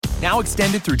Now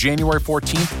extended through January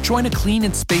 14th, join a clean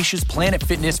and spacious Planet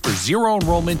Fitness for zero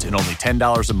enrollment and only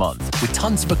 $10 a month. With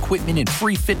tons of equipment and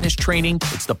free fitness training,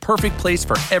 it's the perfect place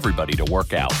for everybody to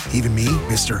work out. Even me,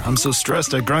 mister. I'm so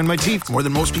stressed I grind my teeth more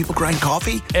than most people grind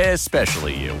coffee.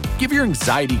 Especially you. Give your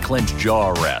anxiety-clenched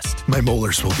jaw a rest. My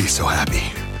molars will be so happy.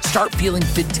 Start feeling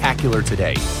fit-tacular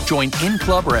today. Join in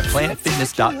club or at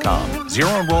planetfitness.com. Zero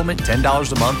enrollment,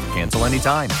 $10 a month, cancel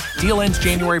anytime. Deal ends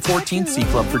January 14th. See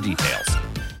club for details.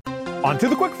 On to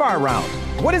the quickfire round.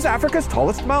 What is Africa's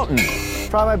tallest mountain?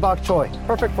 Try my bok choy.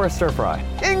 Perfect for a stir fry.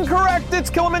 Incorrect!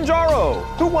 It's Kilimanjaro!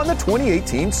 Who won the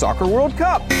 2018 Soccer World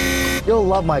Cup? You'll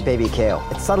love my baby kale.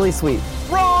 It's subtly sweet.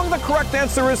 Wrong! The correct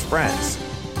answer is France.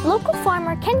 Local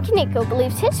farmer Ken Kaneko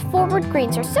believes his Forward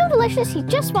Greens are so delicious he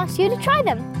just wants you to try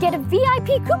them. Get a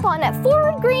VIP coupon at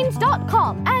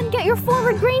forwardgreens.com and get your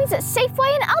Forward Greens at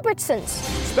Safeway and Albertsons.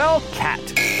 Spell cat.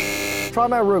 Try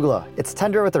my arugula. It's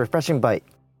tender with a refreshing bite.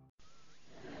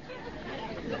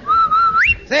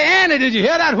 Say, Andy, did you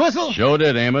hear that whistle? Sure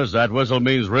did, Amos. That whistle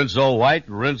means Rinso white,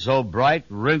 Rinso bright,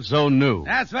 Rinso new.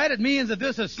 That's right. It means that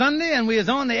this is Sunday and we is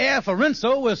on the air for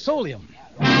Rinso with Solium.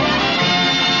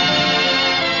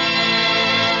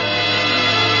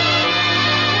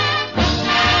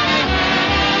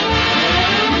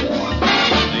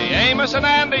 Amos and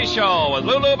Andy Show with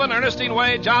Lou Lubin, Ernestine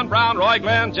Wade, John Brown, Roy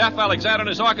Glenn, Jeff Alexander and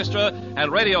his orchestra,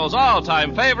 and radio's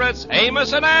all-time favorites,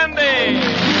 Amos and Andy.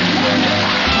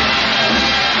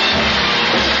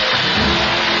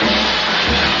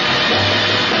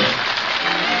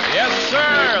 Yes,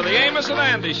 sir, the Amos and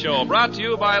Andy Show, brought to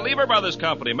you by Lever Brothers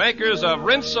Company, makers of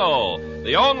Rinso,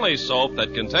 the only soap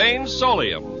that contains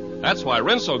Solium. That's why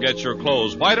Rinso gets your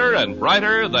clothes whiter and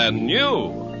brighter than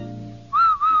new.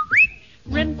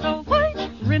 Rinso white,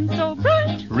 Rinso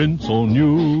bright, Rinso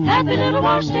new. Happy little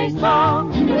wash stays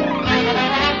strong.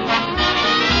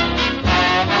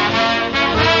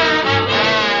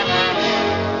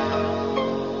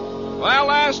 Well,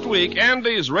 last week,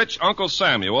 Andy's rich Uncle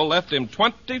Samuel left him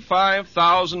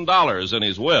 $25,000 in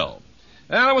his will.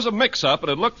 And there was a mix-up,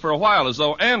 and it looked for a while as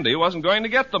though Andy wasn't going to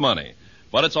get the money.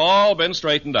 But it's all been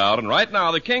straightened out, and right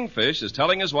now the Kingfish is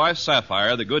telling his wife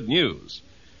Sapphire the good news.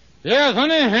 Yes,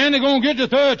 honey, Andy gonna get the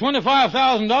third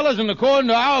 $25,000, and according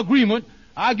to our agreement,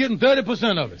 I'm getting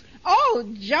 30% of it. Oh,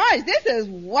 George, this is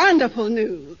wonderful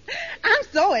news. I'm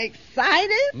so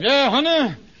excited. Yeah,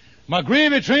 honey. My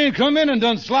gravy train come in and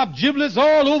done slop giblets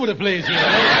all over the place here.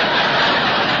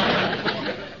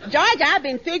 George, I've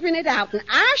been figuring it out, and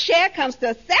our share comes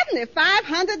to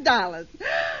 $7,500.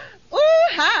 Ooh,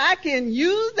 how I can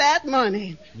use that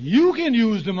money. You can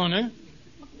use the money.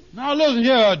 Now, listen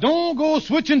here. Don't go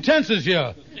switching tenses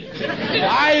here.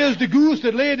 I is the goose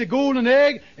that laid the golden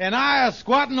egg, and I is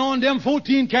squatting on them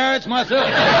 14 carats myself.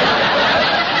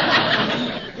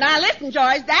 Now, listen,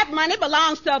 George, that money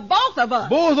belongs to both of us.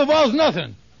 Both of us,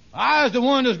 nothing. I is the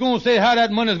one that's going to say how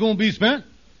that money is going to be spent.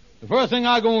 The first thing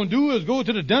I'm going to do is go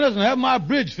to the dentist and have my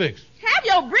bridge fixed. Have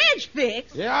your bridge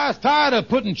fixed? Yeah, I was tired of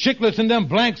putting chiclets in them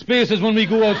blank spaces when we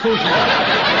go out socializing.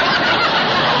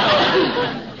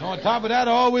 On top of that,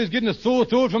 I always getting a sore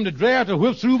throat from the draft that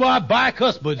whips through my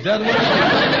bicuspids. That's what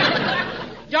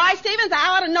George Stevens, I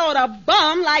ought to know that a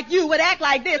bum like you would act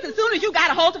like this as soon as you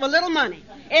got a hold of a little money.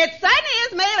 It certainly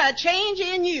has made a change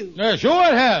in you. Yeah, sure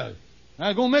it has.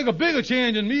 It's going to make a bigger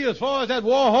change in me as far as that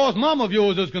warhorse mama of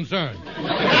yours is concerned.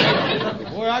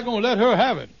 Boy, I'm going to let her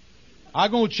have it.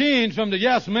 I'm going to change from the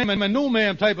yes ma'am and no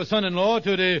ma'am type of son-in-law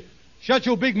to the shut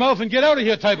your big mouth and get out of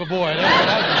here type of boy.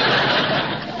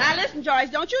 Now, listen,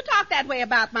 George, don't you talk that way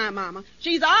about my mama.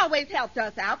 She's always helped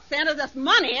us out, sent us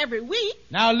money every week.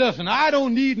 Now, listen, I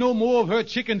don't need no more of her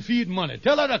chicken feed money.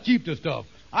 Tell her to keep the stuff.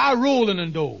 I rolling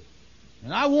in dough.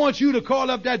 And I want you to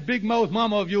call up that big mouth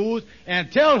mama of yours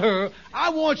and tell her I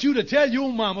want you to tell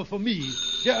your mama for me.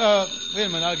 Yeah, wait a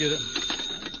minute, I'll get it.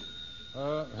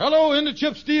 Hello, into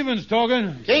Chip Stevens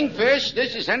talking. Kingfish,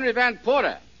 this is Henry Van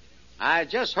Porter. I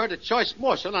just heard a choice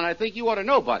morsel, and I think you ought to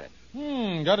know about it.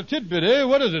 Got a tidbit, eh?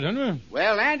 What is it, Henry?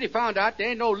 Well, Andy found out there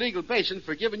ain't no legal basis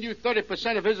for giving you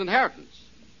 30% of his inheritance.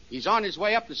 He's on his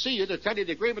way up to see you to tell you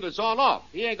the agreement is all off.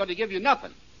 He ain't going to give you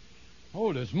nothing.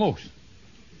 Holy smokes.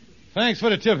 Thanks for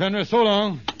the tip, Henry. So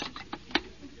long.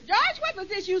 George, what was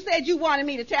this you said you wanted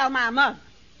me to tell my mother?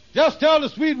 Just tell the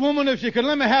sweet woman if she could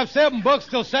let me have $7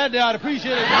 till Saturday, I'd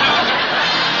appreciate it.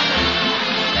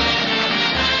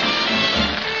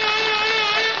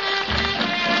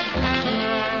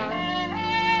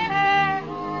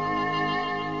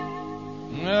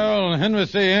 Well, Henry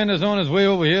say Andy's on his way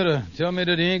over here to tell me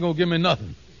that he ain't gonna give me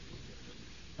nothing.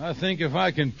 I think if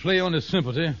I can play on his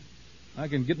sympathy, I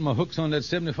can get my hooks on that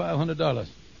 $7,500.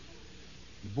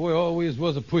 The boy always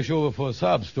was a pushover for a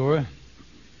sob story.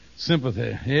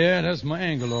 Sympathy. Yeah, that's my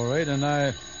angle, all right. And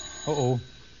Uh-oh.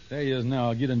 There he is now.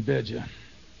 I'll get in bed, you.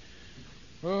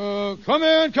 Come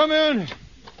in.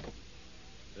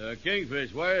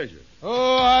 Kingfish, where is you?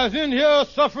 Oh, I was in here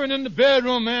suffering in the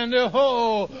bedroom, man.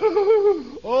 Oh,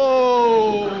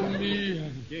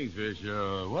 me. Kingfish,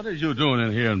 what is you doing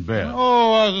in here in bed?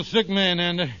 Oh, I was a sick man,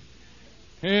 Andy.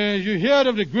 You heard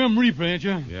of the Grim Reaper, ain't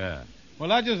you? Yeah.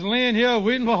 Well, I just laying here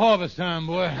waiting for harvest time,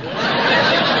 boy.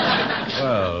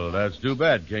 Well, that's too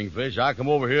bad, Kingfish. I come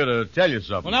over here to tell you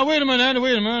something. Well, now, wait a minute, Andy,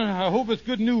 wait a minute. I hope it's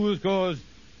good news, because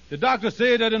the doctor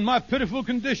said that in my pitiful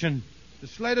condition, the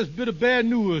slightest bit of bad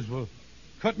news will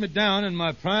cut me down in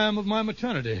my prime of my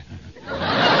maternity.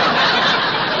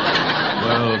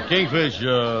 Well, Kingfish,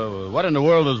 what in the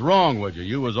world is wrong with you?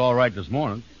 You was all right this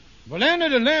morning. Well, Andy,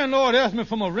 the landlord asked me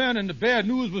for my rent, and the bad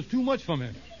news was too much for me.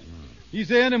 He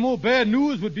said any more bad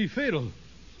news would be fatal,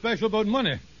 especially about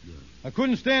money. I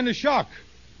couldn't stand the shock,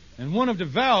 and one of the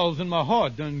valves in my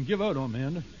heart done give out on me,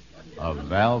 Andy. A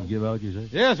valve give out, you say?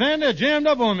 Yes, Andy, it jammed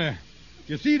up on me.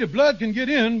 You see, the blood can get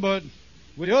in, but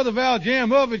with the other valve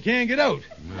jammed up, it can't get out.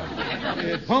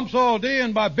 It pumps all day,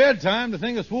 and by bedtime, the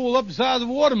thing is swole up the size of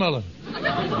a watermelon.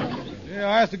 Yeah,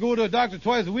 I have to go to a doctor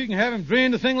twice a week and have him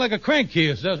drain the thing like a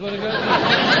crankcase. That's what it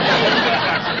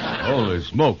got. Holy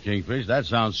smoke, Kingfish. That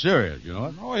sounds serious, you know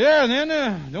what? Oh, yeah, and then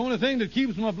the only thing that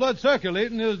keeps my blood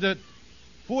circulating is that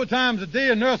 4 times a day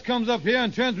a nurse comes up here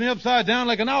and turns me upside down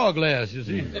like an hourglass, you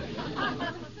see.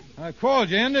 I called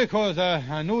you, Andy, because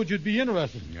I knew you'd be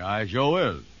interested. Yeah, I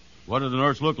sure is. What did the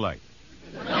nurse look like?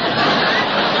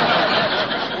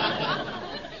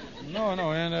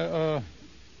 No, Andy.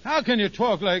 How can you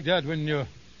talk like that when your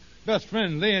best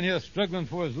friend laying here struggling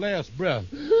for his last breath?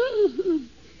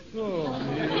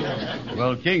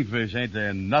 Well, Kingfish, ain't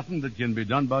there nothing that can be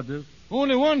done about this?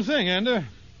 Only one thing, Andy.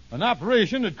 An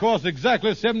operation that costs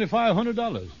exactly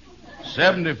 $7,500.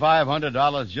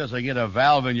 $7,500 just to get a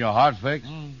valve in your heart fixed?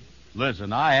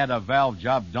 Listen, I had a valve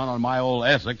job done on my old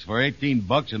Essex for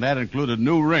 $18, and that included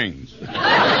new rings.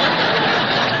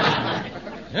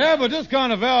 Yeah, but this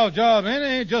kind of valve job, Andy,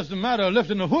 ain't just a matter of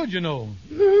lifting the hood, you know.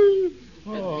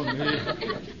 Oh, me.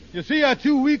 You see, I'm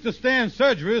too weak to stand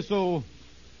surgery, so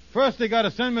first they got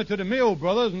to send me to the Mayo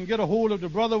brothers and get a hold of the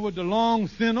brother with the long,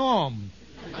 thin arm.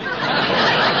 Yeah,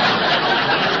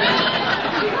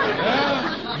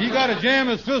 he got to jam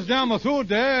his fist down my throat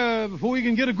there before he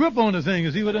can get a grip on the thing.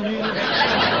 You see what I mean?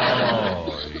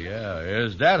 Oh, yeah.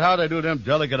 Is that how they do them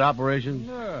delicate operations?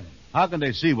 Yeah. How can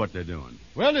they see what they're doing?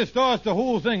 Well, it starts the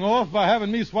whole thing off by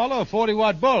having me swallow a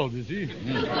 40-watt bulb, you see.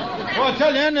 Well, I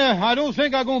tell you, Andy, I don't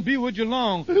think I'm going to be with you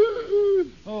long.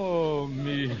 Oh,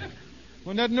 me.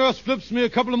 When that nurse flips me a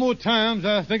couple of more times,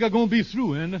 I think I'm going to be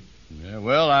through, Andy. Yeah,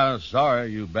 well, I'm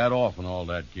sorry you bad off and all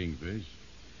that, Kingfish.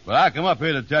 But I come up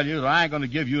here to tell you that I ain't going to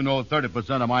give you no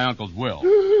 30% of my uncle's will.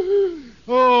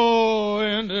 Oh,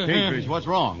 Andy. Kingfish, what's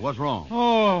wrong? What's wrong?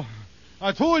 Oh,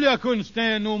 I told you I couldn't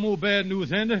stand no more bad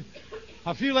news, Andy.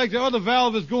 I feel like the other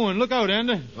valve is going. Look out,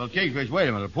 Andy. Well, Kingfish, wait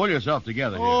a minute. Pull yourself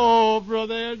together here. Oh,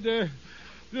 brother Andy.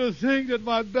 To think that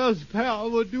my best pal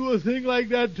would do a thing like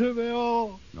that to me.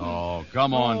 Oh,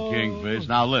 come on, Kingfish.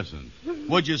 Now, listen.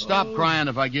 Would you stop crying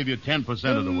if I give you 10% of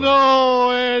the will?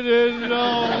 No, Andy, no.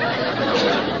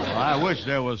 Well, I wish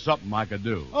there was something I could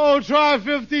do. Oh, try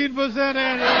 15%,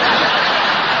 Andy.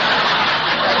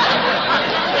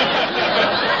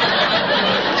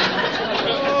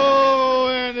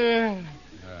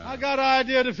 I got an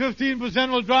idea that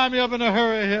 15% will dry me up in a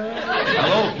hurry here.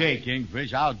 Well, okay,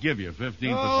 Kingfish, I'll give you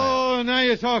 15%. Oh, now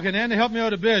you're talking, Andy. Help me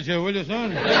out of bed here, will you, son?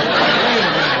 Wait a minute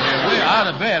here. Wait, out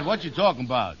of bed? What you talking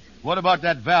about? What about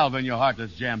that valve in your heart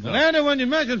that's jammed up? Well, Andy, when you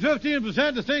mentioned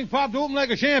 15%, the thing popped open like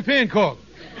a champagne cork.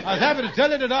 I was happy to tell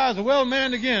you that I was a well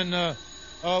man again.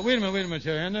 Wait a minute,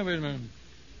 here, Andy. Wait a minute.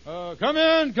 Come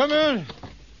in.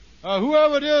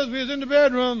 Whoever it is, we's in the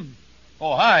bedroom.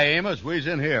 Oh, hi, Amos. We's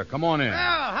in here. Come on in. Oh,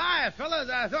 hi, fellas.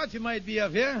 I thought you might be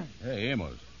up here. Hey,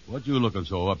 Amos. What you looking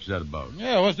so upset about?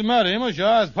 Yeah, what's the matter, Amos? Your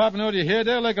eyes popping out of your head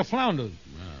there like a flounder's.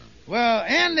 Yeah. Well,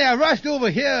 Andy, I rushed over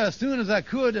here as soon as I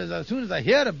could, as soon as I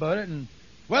heard about it, and,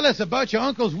 well, it's about your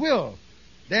uncle's will.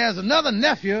 There's another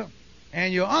nephew,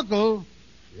 and your uncle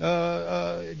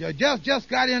just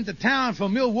got into town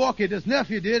from Milwaukee, this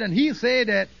nephew did, and he said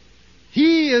that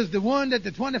he is the one that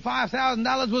the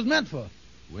 $25,000 was meant for.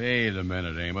 Wait a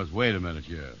minute, Amos. Wait a minute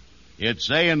here. It's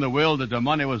saying in the will that the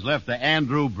money was left to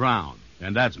Andrew Brown,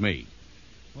 and that's me.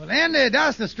 Well, Andy,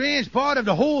 that's the strange part of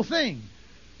the whole thing.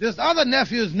 This other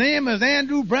nephew's name is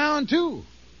Andrew Brown, too.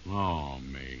 Oh,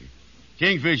 me.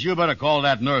 Kingfish, you better call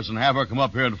that nurse and have her come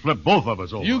up here and flip both of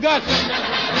us over. You got to.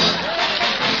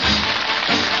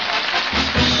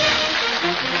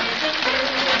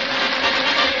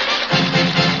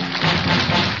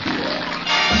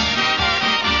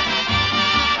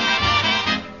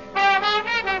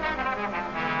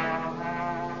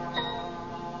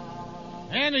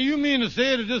 Andy, you mean to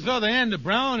say that this other Andy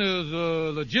Brown is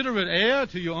a legitimate heir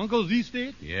to your uncle's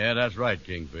estate? Yeah, that's right,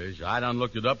 Kingfish. I done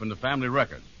looked it up in the family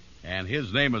record. And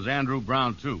his name is Andrew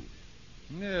Brown, too.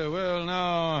 Yeah, well,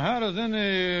 now, how does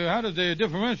the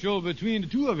differential between the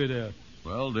two of you there?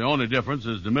 Well, the only difference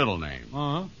is the middle name.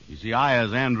 Uh-huh. You see, I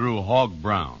is Andrew Hogg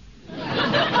Brown. You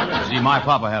see, my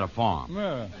papa had a farm.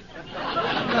 Yeah.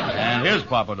 And his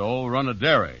papa, though, run a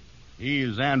dairy. He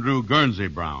is Andrew Guernsey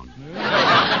Brown.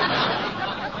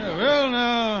 Yeah, well,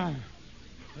 now,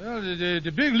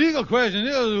 the big legal question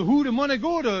is who the money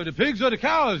go to, the pigs or the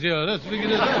cows here? Let's figure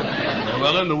this out.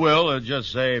 Well, in the will, it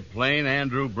just say plain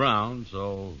Andrew Brown,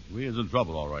 so we is in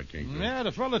trouble, all right, King. Yeah,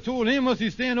 the fella told him must he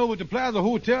staying over at the Plaza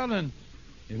Hotel, and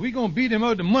if we gonna beat him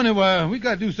out the money, why, we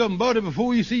gotta do something about it before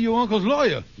we see your uncle's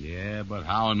lawyer. Yeah, but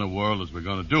how in the world is we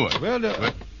gonna do it?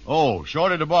 Well, Oh,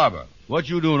 Shorty the barber. What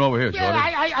you doing over here, Shorty?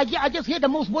 I just heard the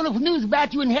most wonderful news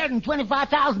about you inheriting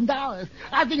 $25,000.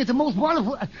 I think it's the most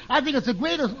wonderful. I think it's the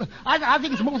greatest. I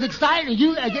think it's the most exciting.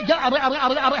 I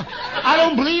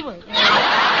don't believe it.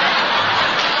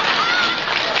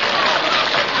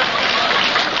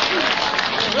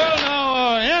 Well,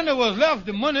 now, Andy was left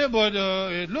the money, but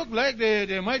it looked like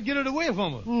they might get it away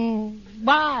from her.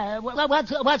 Why?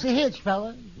 What's a hitch,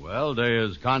 fella? Well, there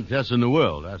is contest in the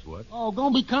will, that's what. Oh,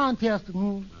 gonna be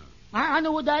contesting. I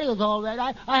know what that is, all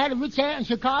right. I had a rich aunt in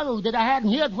Chicago that I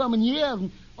hadn't heard from in years,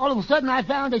 and all of a sudden I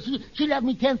found that she left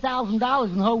me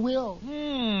 $10,000 in her will.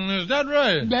 Is that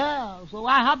right? Yeah, so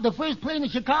I hopped the first plane to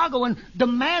Chicago and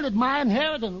demanded my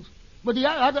inheritance. But the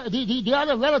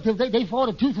other relatives, they fought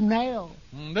a tooth and nail.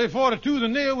 They fought a tooth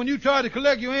and nail when you tried to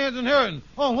collect your aunt's inheritance.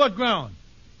 On what ground?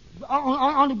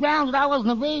 On the ground that I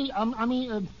wasn't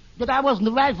that I wasn't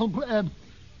the rightful,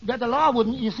 that the law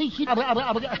wouldn't, you see, she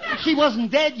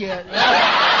wasn't dead yet.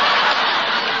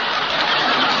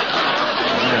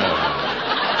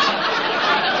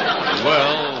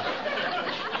 Well,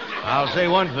 I'll say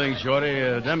one thing, Shorty.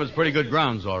 Them is pretty good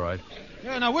grounds, all right.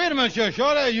 Yeah, now, wait a minute,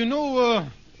 Shorty. You know,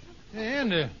 hey,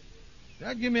 Andy,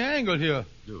 that give me an angle here.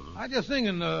 I just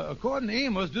thinking, according to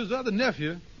Amos, this other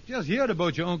nephew just heard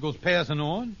about your uncle's passing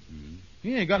on. Mm-hmm.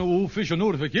 He ain't got no official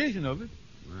notification of it.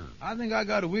 I think I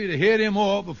got a way to head him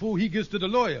off before he gets to the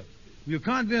lawyer. We'll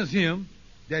convince him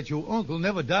that your uncle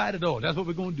never died at all. That's what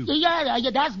we're going to do. Yeah,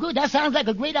 that's good. That sounds like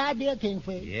a great idea,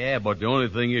 Kingfish. Yeah, but the only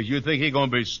thing is, you think he's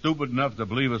going to be stupid enough to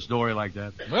believe a story like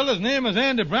that? Well, his name is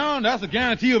Andy Brown. That's a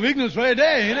guarantee of ignorance right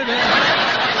there, ain't it?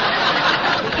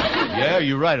 Yeah,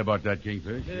 you're right about that,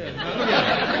 Kingfish. Yeah, now look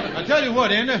at it. I tell you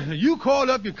what, Andy, you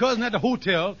call up your cousin at the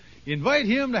hotel, invite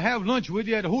him to have lunch with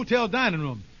you at the hotel dining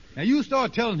room. Now, you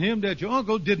start telling him that your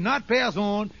uncle did not pass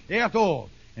on after all.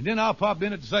 And then I'll pop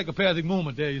in at the psychopathic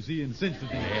moment there, you see, and cinch the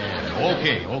thing.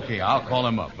 Yeah, okay. I'll call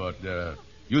him up. But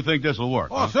you think this will work?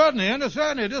 Oh, certainly, Andy,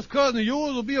 certainly. This cousin of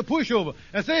yours will be a pushover.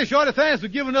 And say, Shorty, thanks for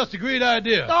giving us the great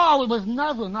idea. Oh, it was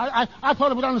nothing. I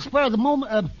thought it was on the spur of the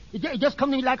moment. It just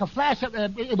come to me like a flash.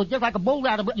 It was just like a bolt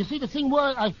rider. But you see, the thing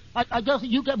was, I just,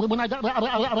 you get, when I got,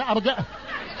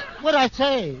 what did I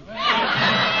say?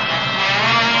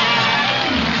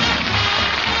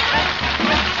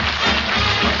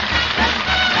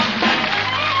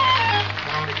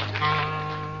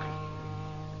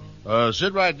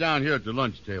 Sit right down here at the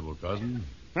lunch table, cousin.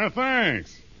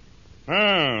 Thanks.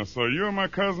 So you're my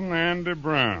cousin Andy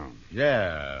Brown.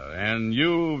 Yeah, and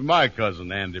you my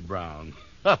cousin Andy Brown.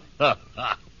 Yeah.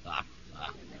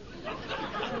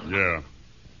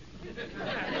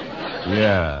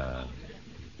 Yeah.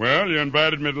 Well, you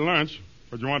invited me to lunch.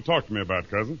 What do you want to talk to me about,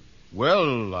 cousin?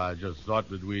 Well, I just thought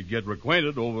that we'd get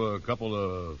reacquainted over a couple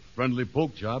of friendly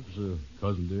poke chops,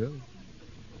 cousin dear.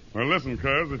 Well, listen,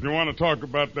 cuz, if you want to talk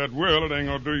about that will, it ain't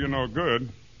going to do you no good.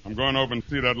 I'm going over and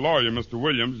see that lawyer, Mr.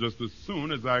 Williams, just as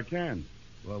soon as I can.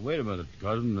 Well, wait a minute,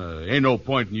 cousin. Ain't no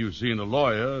point in you seeing a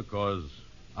lawyer, because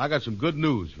I got some good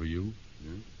news for you.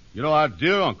 Yeah? You know, our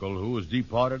dear uncle, who was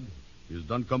departed, he's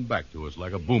done come back to us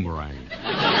like a boomerang.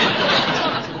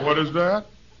 What is that?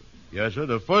 Yes, sir.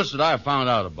 The first that I found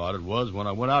out about it was when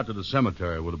I went out to the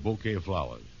cemetery with a bouquet of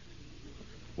flowers.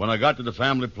 When I got to the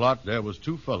family plot, there was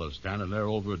two fellas standing there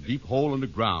over a deep hole in the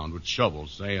ground with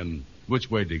shovels saying, which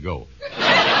way'd they go? Wait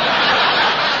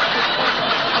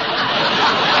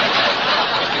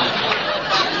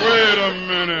a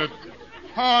minute.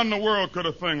 How in the world could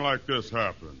a thing like this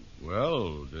happen?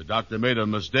 Well, the doctor made a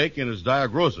mistake in his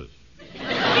diagnosis.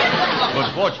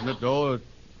 But fortunate, though,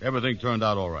 everything turned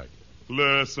out all right.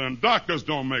 Listen, doctors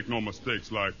don't make no mistakes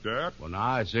like that. Well, now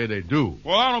I say they do.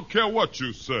 Well, I don't care what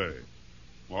you say.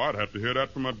 Well, I'd have to hear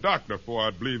that from a doctor before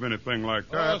I'd believe anything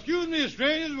like that. Excuse me,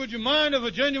 strangers. Would you mind if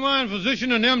a genuine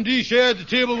physician and MD shared the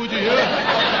table with you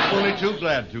here? Only too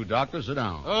glad to, Doctor. Sit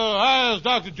down. I is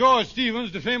Dr. George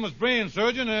Stevens, the famous brain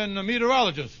surgeon and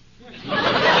meteorologist.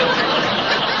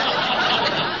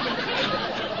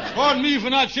 Pardon me for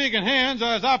not shaking hands.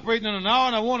 I was operating in an hour,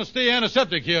 and I want to stay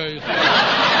antiseptic here. You see.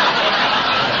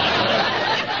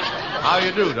 How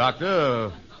you do,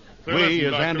 Doctor?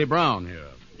 Listen, Doctor. Andy Brown here.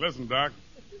 Listen, Doc.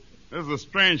 This is a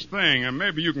strange thing, and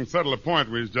maybe you can settle a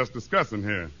point we was just discussing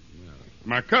here. Yeah.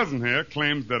 My cousin here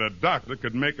claims that a doctor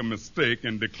could make a mistake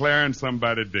in declaring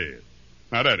somebody dead.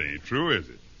 Now, that ain't true, is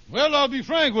it? Well, I'll be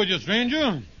frank with you,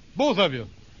 stranger. Both of you.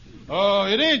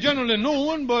 It ain't generally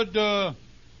known, but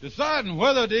deciding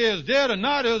whether they is dead or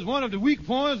not is one of the weak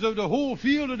points of the whole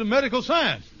field of the medical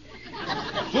science.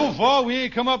 So far, we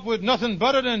ain't come up with nothing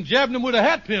better than jabbing them with a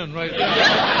hat pin right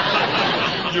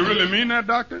there. You really mean that,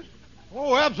 Doctor?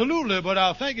 Oh, absolutely, but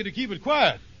I'll thank you to keep it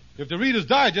quiet. If the Reader's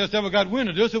Digest ever got wind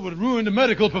of this, it would ruin the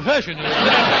medical profession. You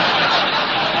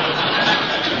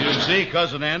see,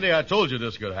 Cousin Andy, I told you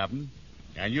this could happen.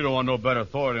 And you don't want no better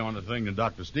authority on the thing than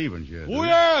Dr. Stevens here. Oh,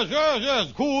 yes.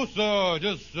 Of course,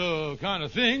 this kind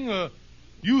of thing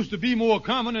used to be more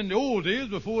common in the old days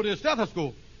before the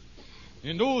stethoscope.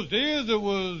 In those days, it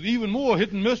was even more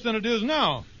hit and miss than it is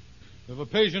now. If a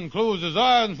patient closed his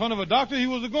eyes in front of a doctor, he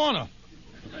was a goner.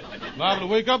 Liable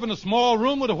to wake up in a small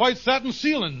room with a white satin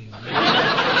ceiling. Good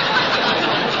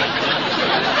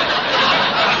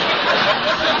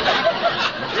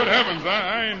heavens,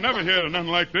 I ain't never heard of nothing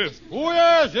like this. Oh,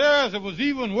 yes. It was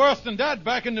even worse than that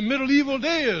back in the medieval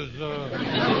days.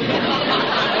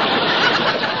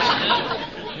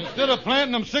 Instead of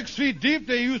planting them 6 feet deep,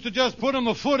 they used to just put them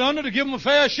a foot under to give them a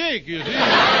fair shake, you see.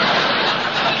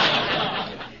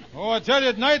 Oh, I tell you,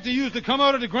 at night they used to come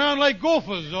out of the ground like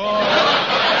gophers. You know,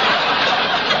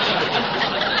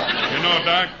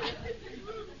 Doc,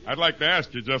 I'd like to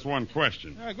ask you just one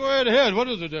question. Go right ahead. What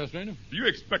is it there, stranger? Do you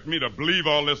expect me to believe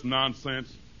all this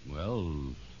nonsense? Well,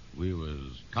 we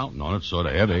was counting on it sort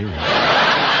of heavy. Now,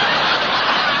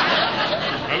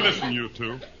 listen, you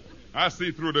two. I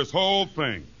see through this whole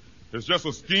thing. It's just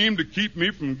a scheme to keep me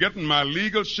from getting my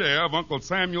legal share of Uncle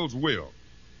Samuel's will.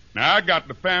 Now, I got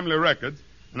the family records,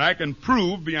 and I can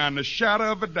prove beyond a shadow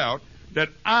of a doubt that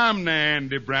I'm the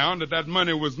Andy Brown that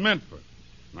money was meant for.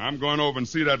 Now, I'm going over and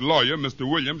see that lawyer, Mr.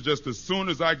 Williams, just as soon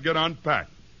as I get unpacked.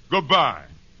 Goodbye.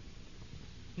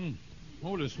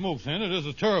 Holy smokes, Andy, this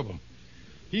is terrible.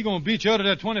 He gonna beat you out of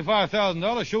that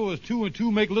 $25,000, show us 2 and 2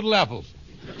 make little apples.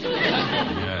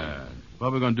 Yeah. What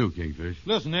are we gonna do, Kingfish?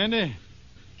 Listen, Andy,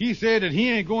 he said that he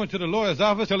ain't going to the lawyer's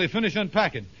office till they finish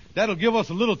unpacking. That'll give us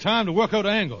a little time to work out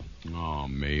an angle. Oh,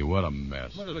 me, what a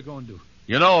mess. What are they going to do?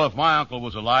 You know, if my uncle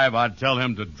was alive, I'd tell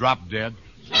him to drop dead.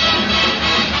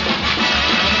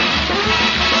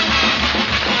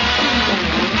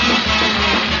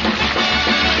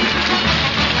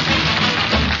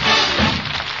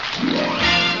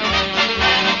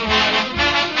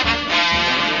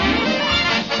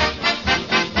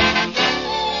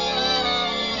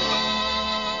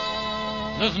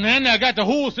 Listen, Andy, I got the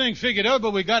whole thing figured out,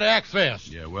 but we got to act fast.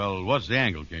 Yeah, well, what's the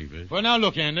angle, Kingfish? Well, now,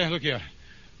 look, Andy, look here.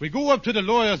 We go up to the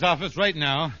lawyer's office right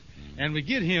now, and we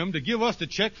get him to give us the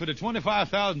check for the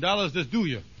 $25,000 that's due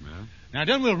you. Yeah. Now,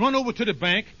 then we'll run over to the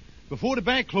bank before the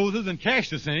bank closes and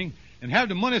cash the thing and have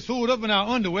the money sold up in our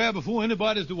underwear before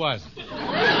anybody's the wiser.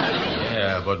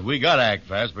 Yeah, but we got to act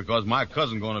fast because my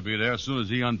cousin's going to be there as soon as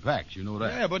he unpacks. You know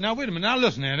that. Yeah, but now, wait a minute. Now,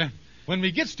 listen, Andy. When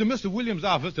we gets to Mr. Williams'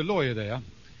 office, the lawyer there,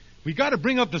 we got to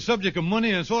bring up the subject of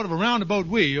money in sort of a roundabout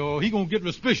way, or he gonna get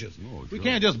suspicious. Oh, we sure.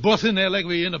 can't just bust in there like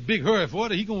we in a big hurry for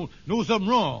it. He gonna know something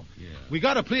wrong. Yeah. We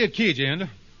got to play it cagey, Andy.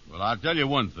 Well, I'll tell you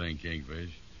one thing,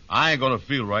 Kingfish. I ain't going to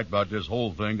feel right about this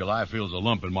whole thing till I feels a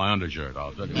lump in my undershirt.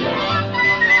 I'll tell you what.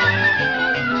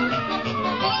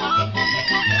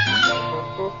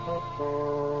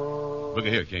 Look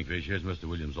at here, Kingfish. Here's Mr.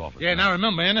 Williams' office. Yeah, now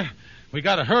remember, Andy, we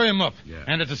got to hurry him up. Yeah.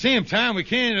 And at the same time, we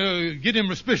can't get him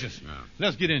suspicious. Yeah.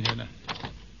 Let's get in here now.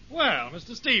 Well,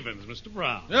 Mr. Stevens, Mr.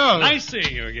 Brown. Yeah. Nice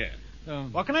seeing you again.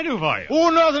 What can I do for you? Oh,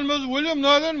 nothing, Mr. Williams,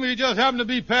 nothing. We just happened to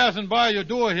be passing by your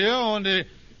door here on the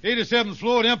 87th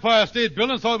floor of the Empire State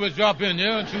Building, so we'd drop in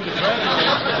here and shoot a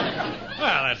track.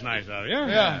 Well, that's nice of you.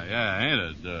 Yeah,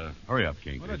 ain't it? Hurry up,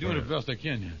 Kingfish. Well, I'm doing the best I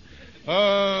can here.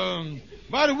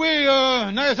 By the way,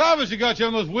 nice office you got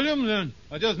here, Miss Williams, and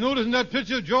I just noticed in that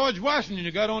picture of George Washington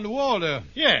you got on the wall there.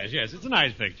 Yes, it's a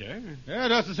nice picture. Yeah,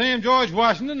 that's the same George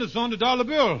Washington that's on the dollar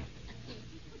bill.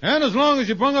 And as long as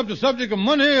you bring up the subject of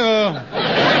money,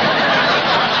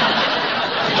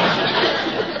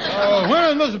 when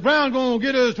is Mr. Brown going to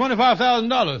get his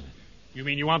 $25,000? You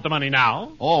mean you want the money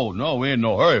now? Oh, no, we ain't in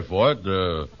no hurry for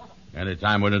it.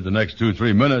 Anytime within the next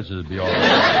 2-3 minutes, it'd be all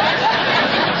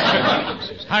right. This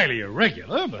is highly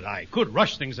irregular, but I could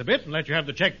rush things a bit and let you have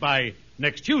the check by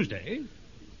next Tuesday.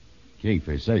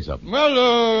 Kingfish, say something.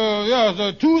 Well,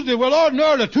 yes, Tuesday. Well,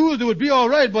 ordinarily Tuesday would be all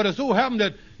right, but it so happened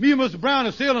that me and Mr. Brown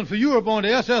are sailing for Europe on the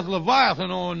SS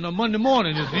Leviathan on Monday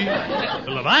morning, you see. The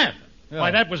Leviathan? Yeah.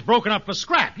 Why, that was broken up for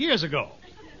scrap years ago.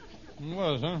 It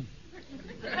was, huh?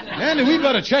 Andy, we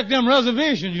better check them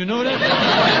reservations, you know that?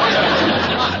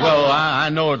 Well, I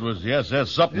know it was the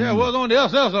SS something. Yeah, it was on the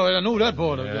SS, I know that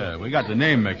part of it. Yeah, we got the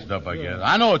name mixed up, I guess.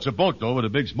 I know it's a boat, though, with a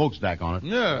big smokestack on it.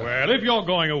 Yeah. Well, if you're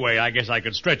going away, I guess I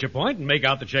could stretch a point and make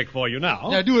out the check for you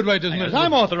now. Yeah, do it right this minute.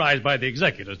 I'm authorized by the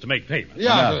executors to make payments.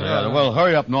 Yeah. Well,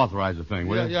 hurry up and authorize the thing,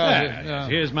 will you? Yeah.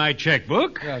 Here's my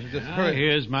checkbook. Yeah, just hurry.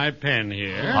 Here's my pen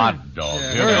here. Hot dog.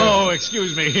 Yeah, oh,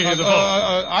 excuse me. The phone.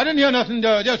 I didn't hear nothing.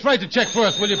 Just write the check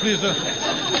first, will you, please, sir?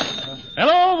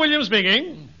 Hello, William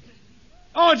speaking.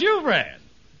 Oh, it's you, Fred.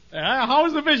 How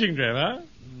was the fishing trip, huh?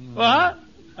 What?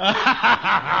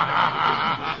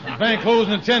 The bank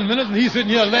closing in 10 minutes, and he's sitting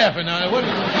here laughing. Now, what?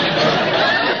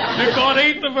 You caught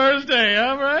 8 the first day,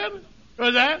 huh, Fred?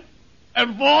 Was that?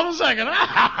 And 4 the second, huh?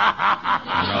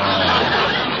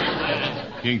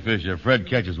 No. Kingfish, if Fred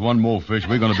catches one more fish,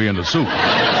 we're going to be in the soup.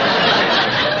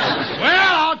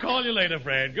 I'll call you later,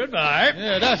 Fred. Goodbye.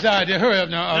 Yeah, that's the idea. Hurry up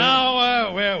now.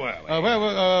 Now, where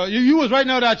were we? You was writing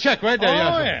out our check right there.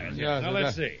 Oh, yes. Now,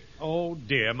 let's see. Oh,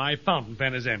 dear, my fountain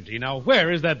pen is empty. Now,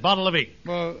 where is that bottle of ink?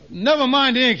 Well, never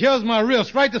mind the ink. Here's my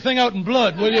wrist. Write the thing out in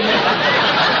blood, will you? Oh,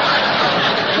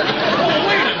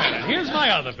 wait a minute. Here's my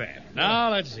other pen.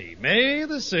 Now, let's see. May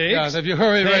the 6th. Yes, if you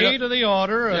hurry right up. To the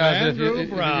order of Andrew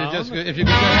Brown. If you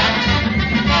could...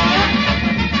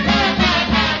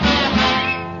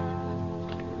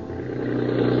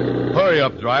 Hurry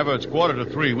up, driver. It's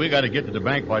 2:45. We got to get to the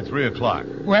bank by 3 o'clock.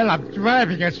 Well, I'm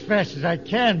driving as fast as I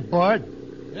can, Bud.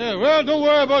 Yeah, well, don't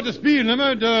worry about the speed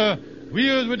limit. We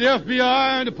is with the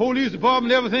FBI and the police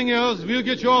department and everything else. We'll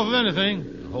get you off of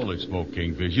anything. Holy smoke,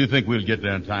 Kingfish. You think we'll get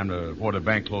there in time before the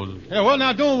bank closes? Yeah, well,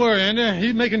 now, don't worry, Andy.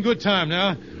 He's making good time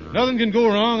now. Nothing can go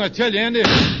wrong, I tell you, Andy.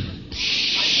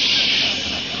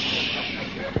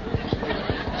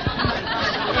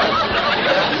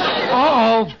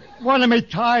 Uh-oh. One of my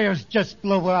tires just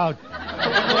blew out.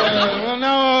 Well,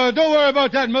 now, don't worry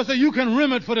about that, mister. You can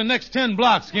rim it for the next 10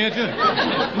 blocks, can't you?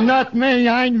 Not me.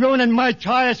 I ain't ruining my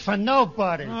tires for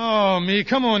nobody. Oh, me.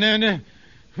 Come on, Andy.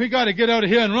 We got to get out of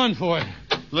here and run for it.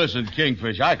 Listen,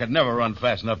 Kingfish, I could never run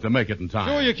fast enough to make it in time.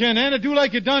 Sure you can, Andy. Do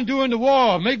like you done during the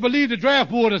war. Make believe the draft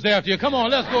board is after you. Come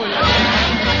on, let's go.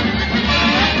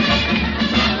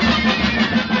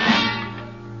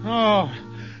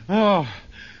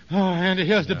 Oh, Andy,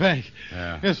 here's the bank.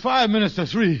 Yeah. It's 5 minutes to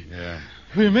 3. Yeah.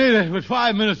 We made it with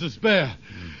 5 minutes to spare.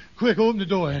 Quick, open the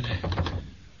door, Andy.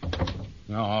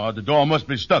 No, the door must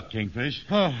be stuck, Kingfish.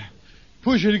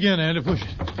 Push it again, Andy. Push it.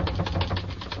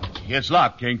 It's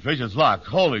locked, Kingfish. It's locked.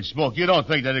 Holy smoke. You don't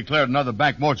think they declared another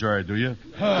bank mortuary, do you?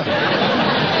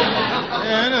 Yeah,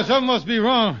 Andy, something must be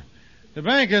wrong. The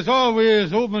bank is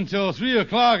always open till 3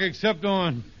 o'clock except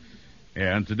on...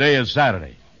 Yeah, and today is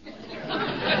Saturday.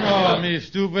 Oh, me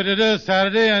stupid. It is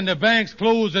Saturday, and the bank's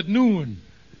closed at noon.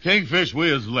 Kingfish,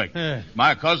 we is licked. Yeah.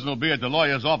 My cousin will be at the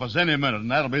lawyer's office any minute, and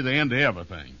that'll be the end of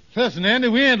everything. Listen, Andy,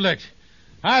 we ain't licked.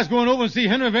 I was going over and see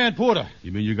Henry Van Porter.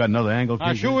 You mean you got another angle,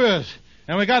 Kingfish? I sure is.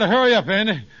 And we got to hurry up,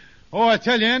 Andy. Oh, I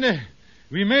tell you, Andy,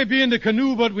 we may be in the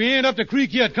canoe, but we ain't up the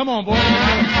creek yet. Come on, boy.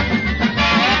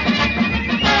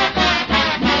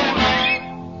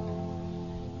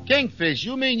 Kingfish,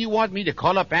 you mean you want me to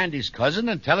call up Andy's cousin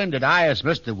and tell him that I is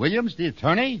Mr. Williams, the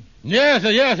attorney? Yes,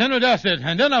 Henry, that's it.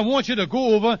 And then I want you to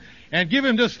go over and give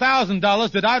him this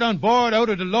 $1,000 that I done borrowed out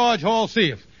of the Lodge Hall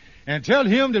safe. And tell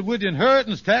him that with the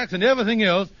inheritance tax and everything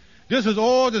else, this is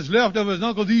all that's left of his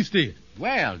uncle's estate.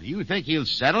 Well, do you think he'll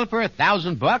settle for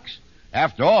 $1,000?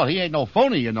 After all, he ain't no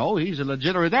phony, you know. He's a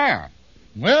legitimate heir.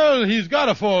 Well, he's got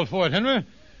to fall for it, Henry.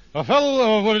 A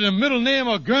fellow with the middle name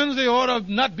of Guernsey ought to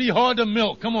not be hard to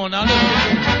milk. Come on now.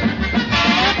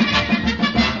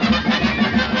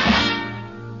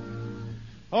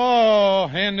 Oh,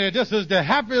 Andy, this is the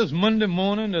happiest Monday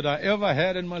morning that I ever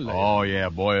had in my life. Oh, yeah,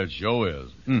 boy, it sure is.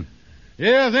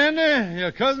 Yes, Andy,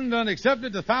 your cousin done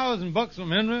accepted the $1,000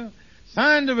 from Henry,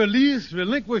 signed the release,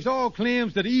 relinquished all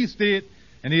claims to the estate,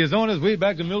 and he is on his way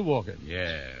back to Milwaukee.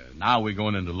 Yeah. Now we're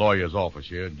going into the lawyer's office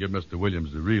here and give Mr.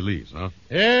 Williams the release, huh?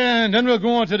 Yeah, and then we'll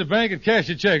go on to the bank and cash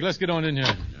the check. Let's get on in here.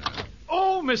 Yeah.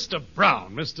 Oh, Mr.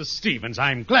 Brown, Mr. Stevens,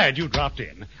 I'm glad you dropped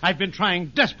in. I've been trying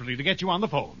desperately to get you on the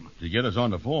phone. To get us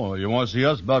on the phone? You want to see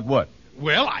us about what?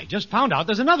 Well, I just found out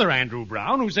there's another Andrew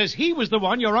Brown who says he was the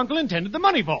one your uncle intended the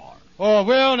money for. Oh,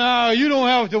 well, now, you don't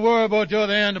have to worry about the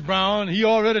other Andrew Brown. He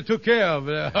already took care of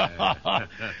it.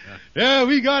 Yeah,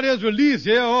 we got his release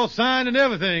here, all signed and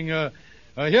everything.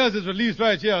 Here's his release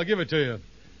right here. I'll give it to you.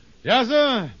 Yes,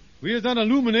 sir. We just done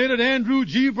illuminated Andrew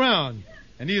G. Brown.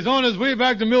 And he's on his way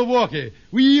back to Milwaukee.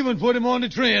 We even put him on the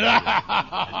train.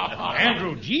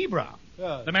 Andrew G. Brown?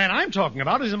 The man I'm talking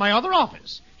about is in my other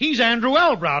office. He's Andrew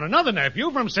L. Brown, another nephew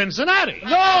from Cincinnati.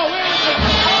 No, wait a minute.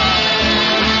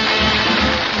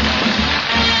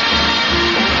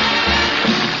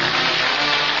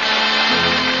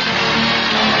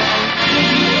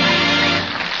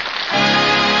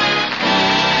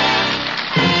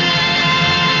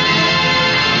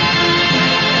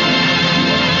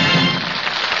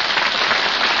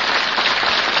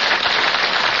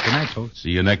 Good night, folks. See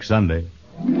you next Sunday.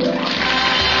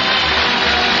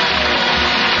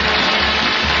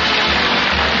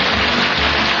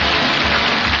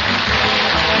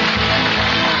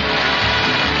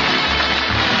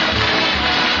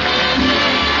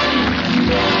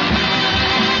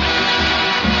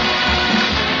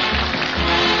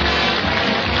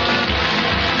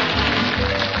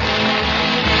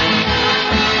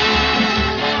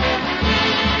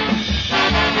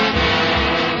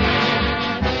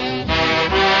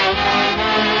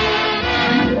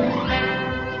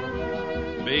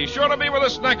 Be sure to be with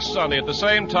us next Sunday at the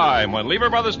same time when Lever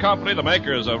Brothers Company, the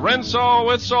makers of Rinso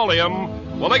with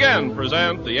Solium, will again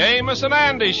present the Amos and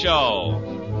Andy Show.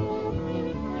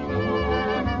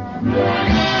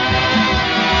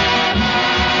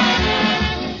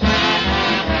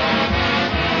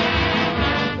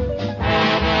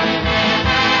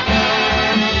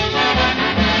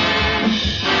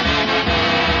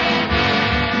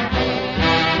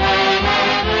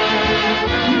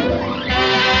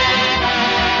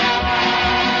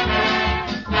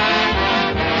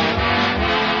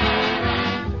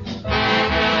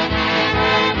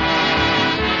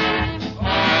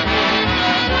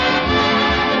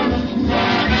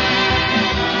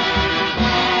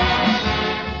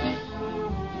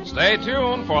 Stay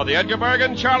tuned for the Edgar Berg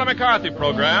and Charlie McCarthy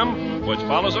program, which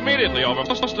follows immediately over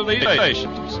most of these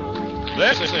stations.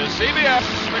 This is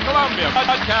CBS, the Columbia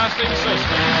Broadcasting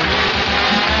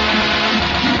System.